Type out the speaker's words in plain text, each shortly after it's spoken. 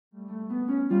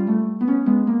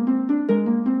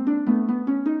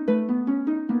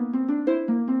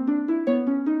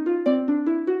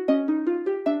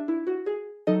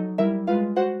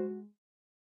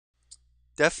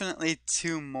Definitely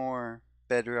two more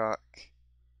bedrock.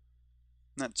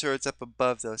 Not sure it's up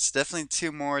above though. So definitely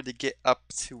two more to get up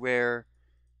to where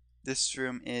this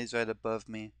room is right above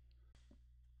me.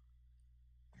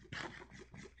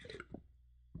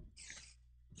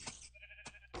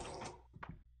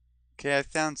 Okay, I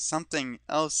found something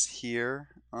else here.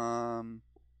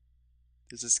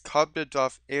 There's this cobbled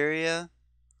off area,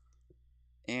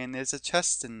 and there's a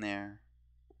chest in there.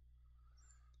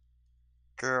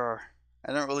 Grr.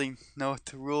 I don't really know what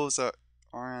the rules are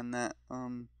on that.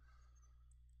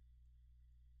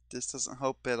 This doesn't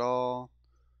help at all.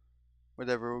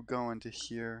 Whatever, we'll go into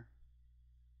here.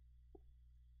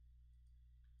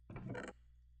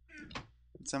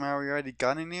 Somehow we already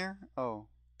got in here? Oh,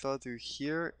 fell through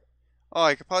here? Oh,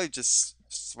 I could probably just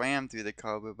swam through the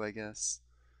cobweb, I guess.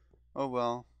 Oh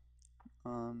well.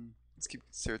 Let's keep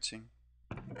searching.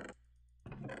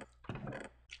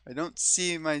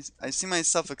 I see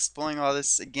myself exploring all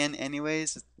this again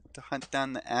anyways to hunt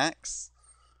down the axe.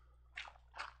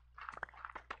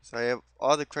 So I have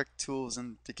all the correct tools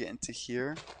to get into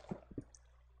here.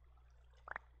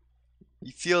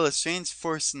 You feel a strange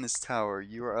force in this tower.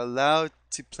 You are allowed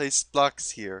to place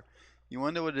blocks here. You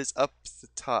wonder what is up the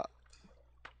top.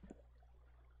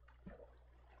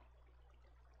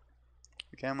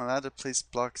 Okay, I'm allowed to place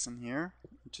blocks in here.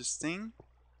 Interesting.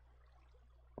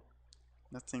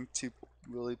 Nothing to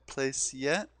really place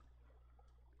yet.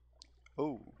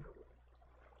 Oh.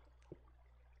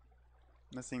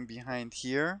 Nothing behind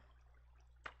here.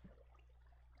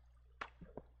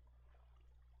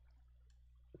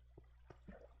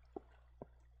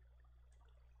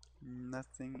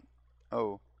 Nothing.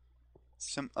 Oh.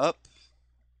 Swim up.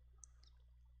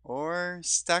 Or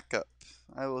stack up.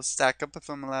 I will stack up if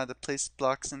I'm allowed to place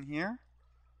blocks in here.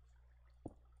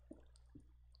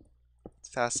 It's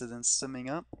faster than swimming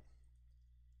up.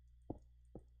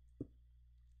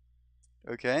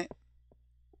 Okay.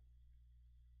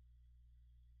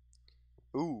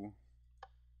 Ooh.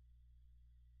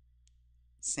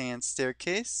 Sand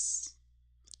staircase.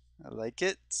 I like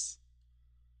it.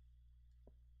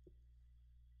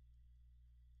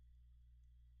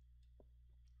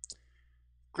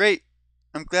 Great.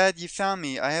 I'm glad you found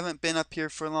me. I haven't been up here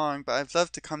for long, but I'd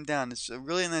love to come down. It's a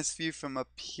really nice view from up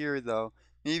here, though.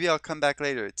 Maybe I'll come back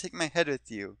later. Take my head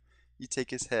with you. You take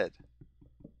his head.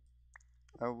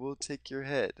 I will take your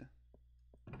head.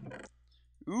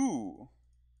 Ooh.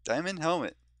 Diamond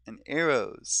helmet and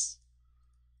arrows.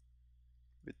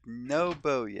 With no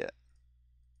bow yet.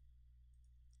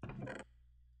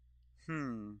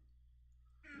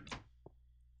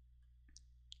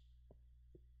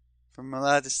 If I'm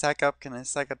allowed to stack up, can I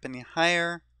stack up any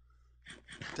higher?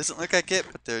 Doesn't look like it,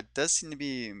 but there does seem to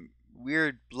be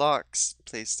weird blocks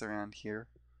placed around here.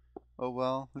 Oh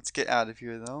well, let's get out of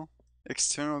here though.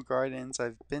 External gardens,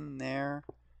 I've been there.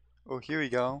 Oh, here we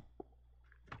go.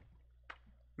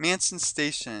 Mansion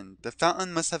Station. The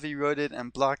fountain must have eroded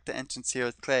and blocked the entrance here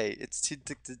with clay. It's too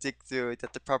thick to dig through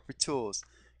without the proper tools.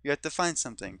 You have to find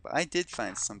something, but I did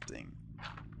find something.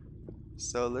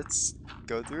 So let's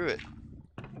go through it.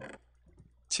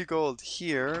 2 gold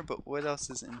here, but what else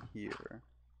is in here?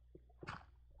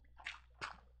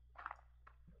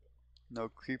 No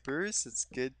creepers, that's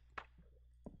good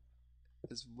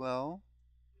as well.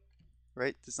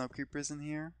 Right, there's no creepers in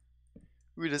here.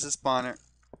 Ooh, there's a spawner.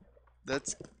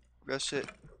 Let's rush it.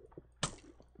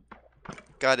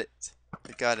 Got it.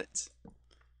 I got it.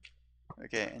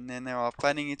 Okay, and then they're all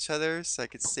fighting each other, so I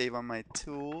could save on my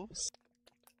tools.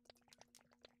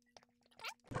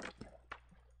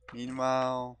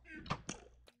 Meanwhile,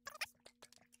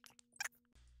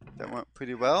 that went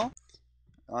pretty well.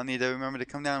 I'll need to remember to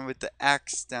come down with the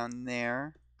axe down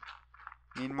there.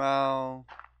 Meanwhile,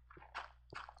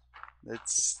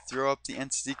 let's throw up the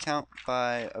entity count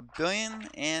by 1,000,000,000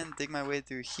 and dig my way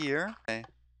through here. Okay.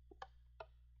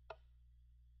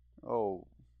 Oh.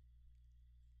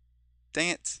 Dang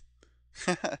it.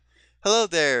 Hello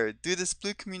there. Through this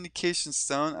blue communication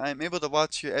stone, I am able to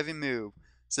watch your every move.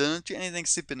 So don't do anything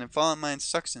stupid and follow my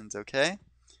instructions, okay?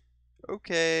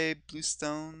 Okay, blue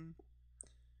stone.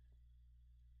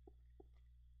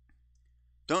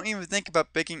 Don't even think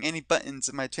about breaking any buttons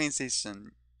in my train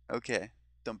station. Okay,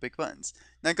 don't break buttons.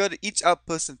 Now go to each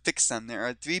outpost and fix them. There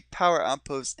are 3 power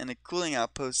outposts and a cooling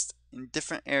outpost in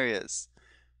different areas.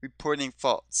 Reporting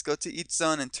faults. Go to each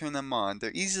zone and turn them on.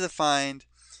 They're easy to find.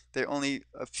 They're only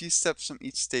a few steps from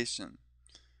each station.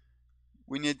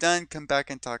 When you're done, come back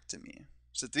and talk to me.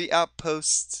 So 3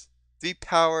 outposts, 3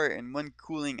 power and 1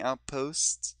 cooling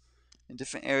outpost in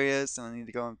different areas, and I need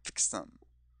to go and fix them.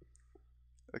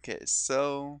 Okay,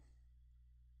 so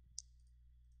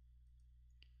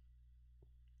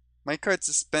Minecart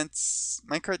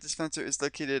dispenser is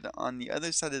located on the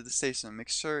other side of the station. Make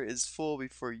sure it is full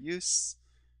before use.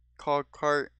 Call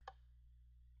cart.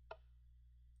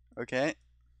 Okay.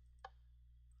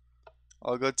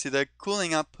 I'll go to the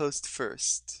cooling outpost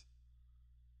first.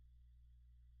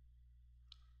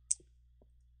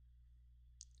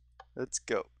 Let's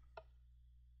go.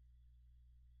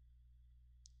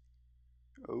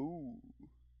 Oh,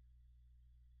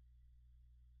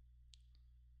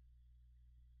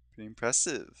 pretty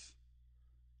impressive.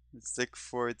 Let's look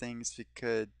for things we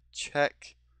could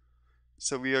check.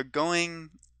 So we are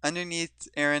going underneath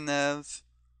Eronev,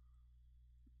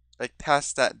 like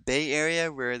past that bay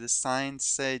area where the signs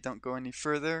say don't go any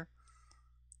further.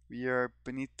 We are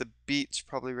beneath the beach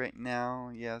probably right now.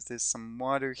 Yeah, there's some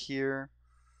water here.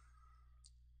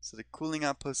 So the cooling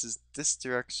outpost is this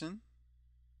direction.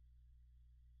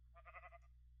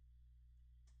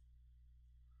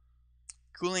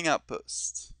 Cooling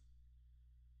outpost.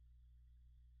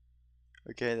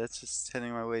 Okay, that's just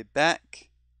heading my way back.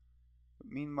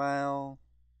 But meanwhile,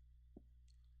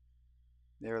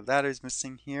 there are ladders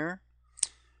missing here.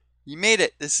 You made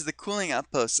it! This is the cooling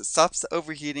outpost. It stops the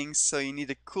overheating, so you need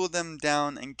to cool them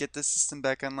down and get the system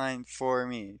back online for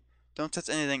me. Don't touch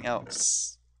anything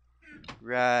else.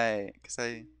 Right, because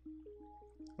I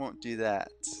won't do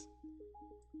that.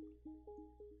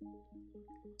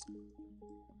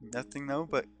 Nothing though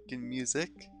but good music.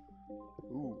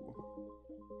 Ooh.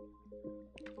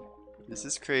 This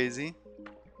is crazy.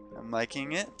 I'm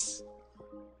liking it.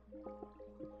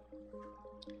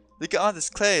 Look at all this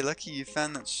clay. Lucky you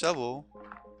found that shovel.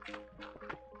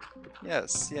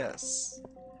 Yes, yes.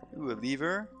 Ooh, a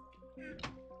lever.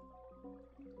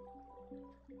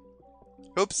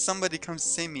 Hope somebody comes to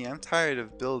save me. I'm tired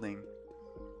of building.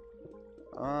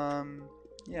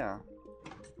 Yeah.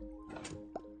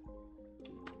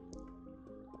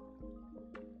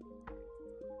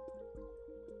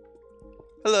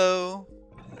 Hello.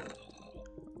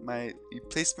 My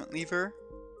replacement lever.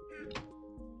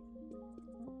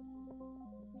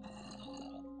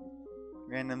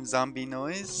 Random zombie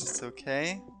noise. It's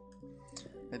okay.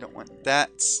 I don't want that,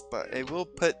 but I will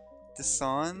put this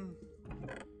on.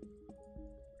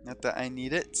 Not that I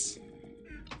need it.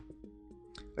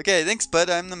 Okay, thanks, bud.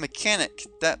 I'm the mechanic.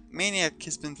 That maniac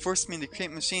has been forcing me to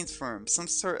create machines for him. Some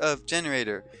sort of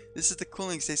generator. This is the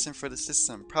cooling station for the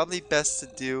system. Probably best to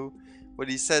do what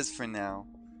he says for now.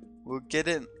 We'll get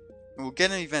it. We'll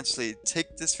get him eventually.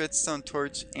 Take this redstone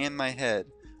torch and my head.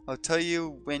 I'll tell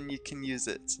you when you can use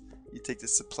it. You take the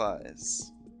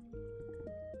supplies.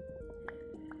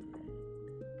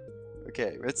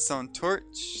 Okay, redstone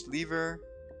torch, lever,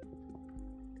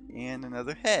 and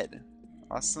another head.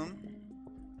 Awesome.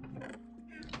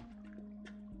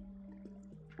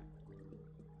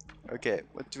 Okay,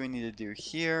 what do we need to do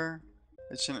here?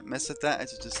 I shouldn't mess with that. I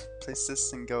should just place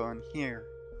this and go on here.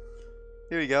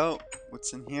 Here we go.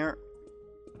 What's in here?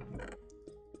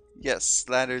 Yes,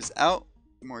 ladders out.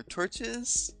 More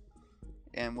torches.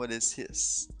 And what is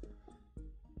his?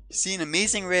 You see an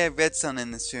amazing array of redstone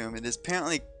in this room. It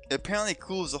apparently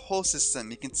cools the whole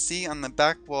system. You can see on the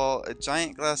back wall a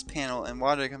giant glass panel and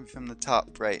water coming from the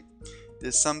top right.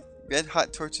 There's some red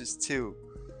hot torches too.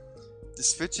 The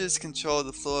switches control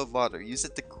the flow of water. Use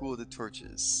it to cool the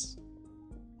torches.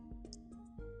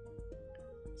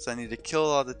 So I need to kill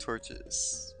all the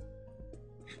torches.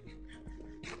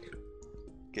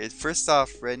 Okay, first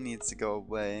off, red needs to go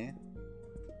away.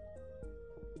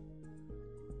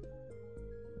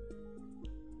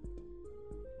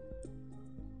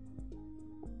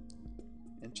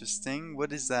 Interesting.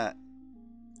 What is that?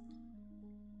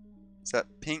 Is that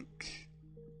pink?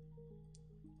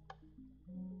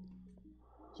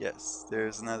 Yes,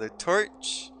 there's another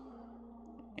torch.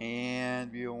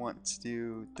 And we will want to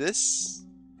do this.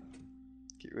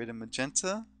 Get rid of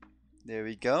magenta. There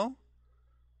we go.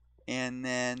 And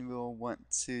then we'll want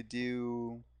to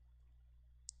do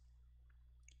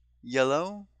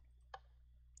yellow.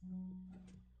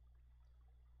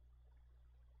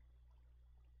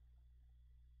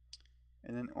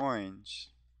 And then orange.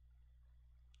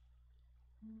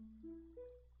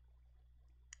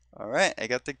 Alright, I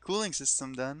got the cooling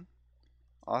system done.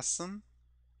 Awesome.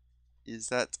 Is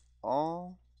that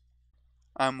all?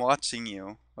 I'm watching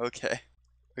you. Okay.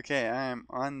 Okay, I am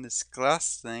on this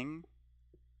glass thing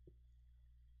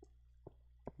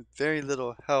with very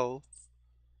little health.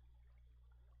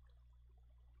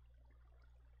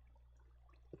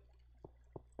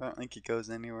 I don't think it goes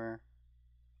anywhere.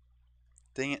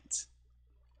 Dang it.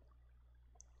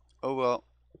 Oh well.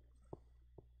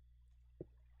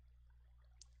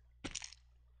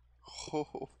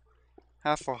 Oh,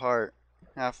 half a heart.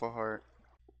 Half a heart.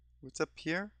 What's up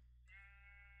here?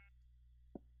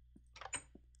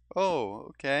 Oh,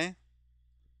 okay.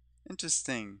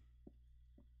 Interesting.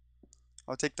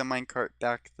 I'll take the minecart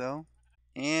back though.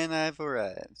 And I've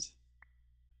arrived.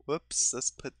 Whoops,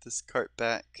 let's put this cart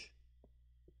back.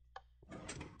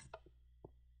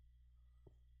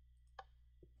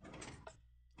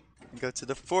 And go to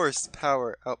the forest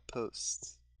power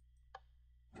outpost.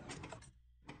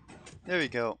 There we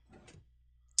go.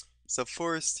 So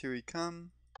forest, here we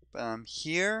come. But I'm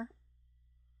here.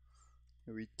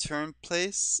 A return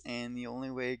place, and the only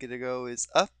way to go is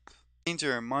up.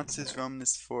 Danger, monsters roam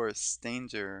this forest.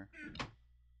 Danger.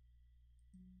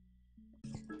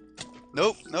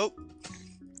 Nope, nope.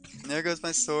 And there goes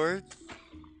my sword.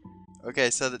 Okay,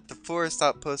 so the forest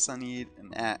outpost, I need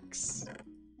an axe.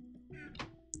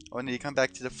 Oh, I need to come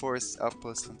back to the forest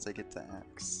outpost once I get the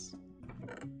axe.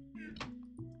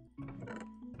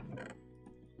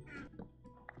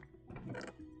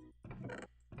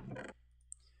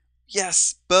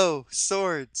 Yes! Bow!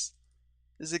 Swords!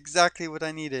 This is exactly what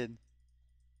I needed.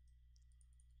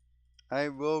 I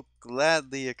will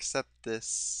gladly accept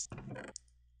this.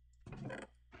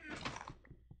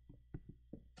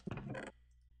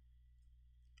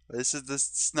 This is the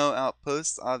snow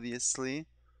outpost, obviously.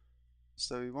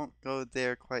 So we won't go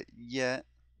there quite yet.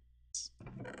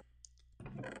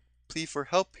 Plea for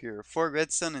help here. 4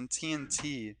 redstone and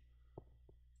TNT.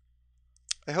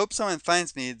 I hope someone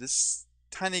finds me. This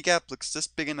tiny gap looks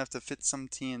just big enough to fit some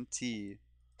TNT.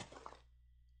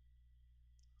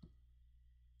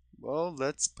 Well,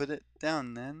 let's put it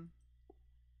down then.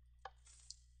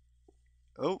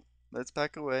 Oh, let's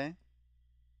back away.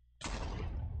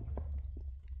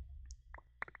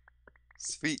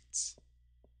 Sweet.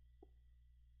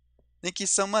 Thank you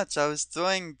so much. I was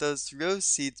throwing those rose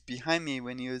seeds behind me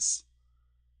when he was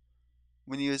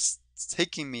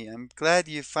taking me. I'm glad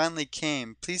you finally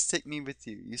came. Please take me with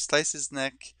you. You slice his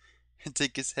neck and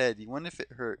take his head. You wonder if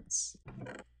it hurts.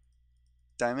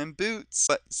 Diamond boots.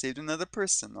 But saved another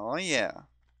person. Oh yeah.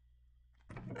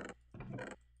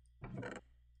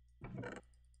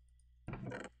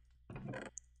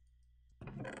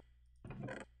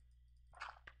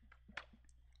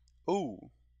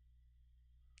 Oh.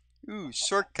 Ooh,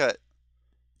 shortcut.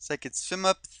 So I could swim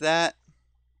up that.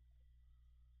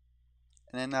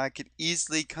 And then I could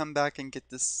easily come back and get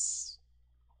this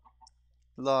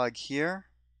log here.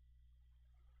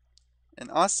 And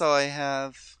also I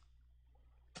have,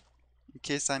 in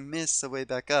case I miss, a way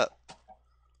back up.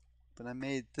 But I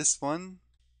made this one.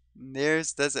 And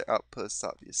there's desert outposts,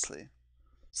 obviously.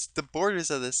 So the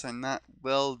borders of this are not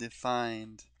well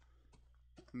defined.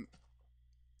 I'm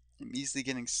easily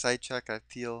getting sidetracked, I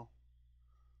feel.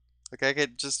 Like I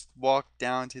could just walk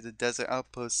down to the desert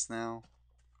outposts now.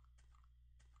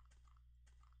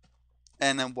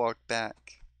 And then walk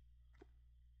back.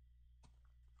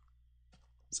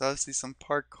 So obviously some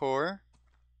parkour.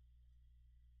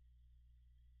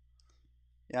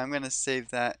 Yeah, I'm gonna save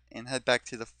that and head back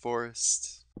to the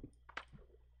forest.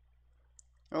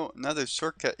 Oh, another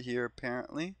shortcut here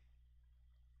apparently.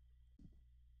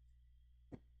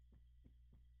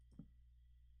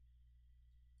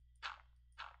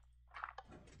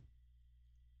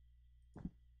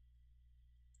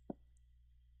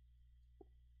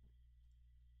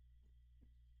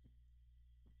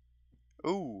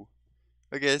 Ooh.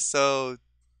 Okay, so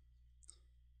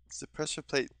there's a pressure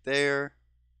plate there.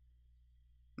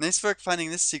 Nice work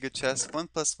finding this secret chest. 1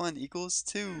 plus 1 equals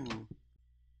 2.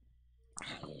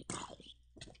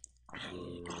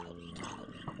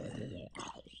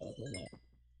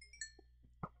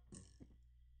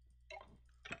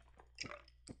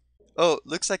 Oh,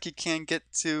 looks like you can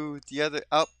get to the other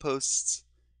outposts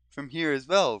from here as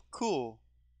well. Cool.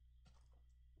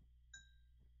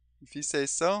 If you say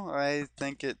so, I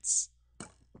think it's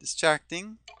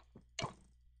distracting.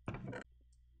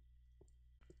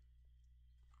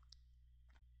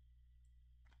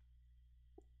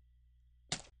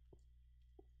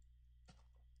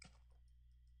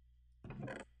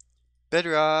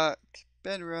 Bedrock.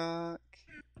 Bedrock.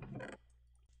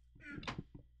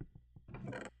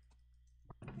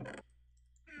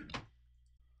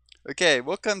 Okay,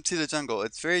 welcome to the jungle.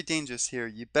 It's very dangerous here.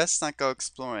 You best not go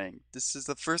exploring. This is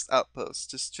the first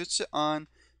outpost. Just switch it on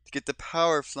to get the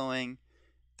power flowing,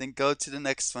 then go to the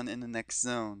next one in the next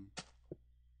zone.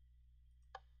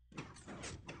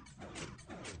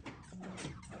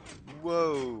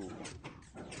 Whoa.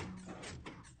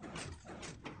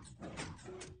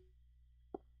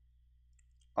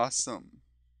 Awesome.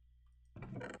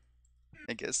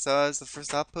 I guess that was the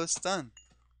first outpost done.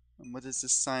 And what does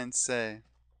this sign say?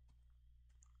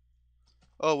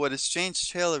 Oh, what a strange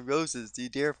trail of roses. Do you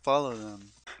dare follow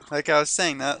them? Like I was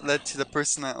saying, that led to the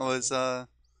person that was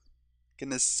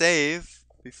gonna save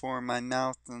before my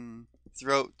mouth and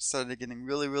throat started getting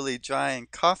really dry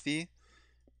and coughy.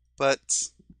 But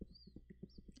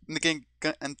I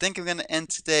think I'm gonna end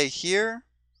today here.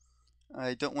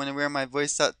 I don't want to wear my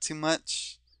voice out too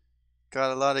much.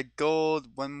 Got a lot of gold.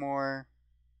 One more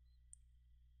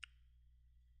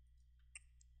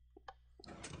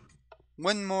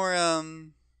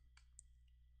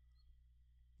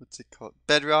what's it called?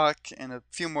 Bedrock and a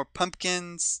few more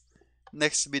pumpkins.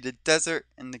 Next will be the desert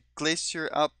and the glacier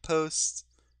outpost.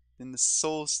 Then the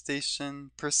soul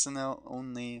station, personnel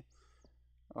only.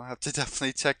 I'll have to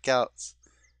definitely check out.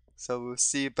 So we'll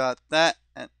see about that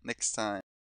next time.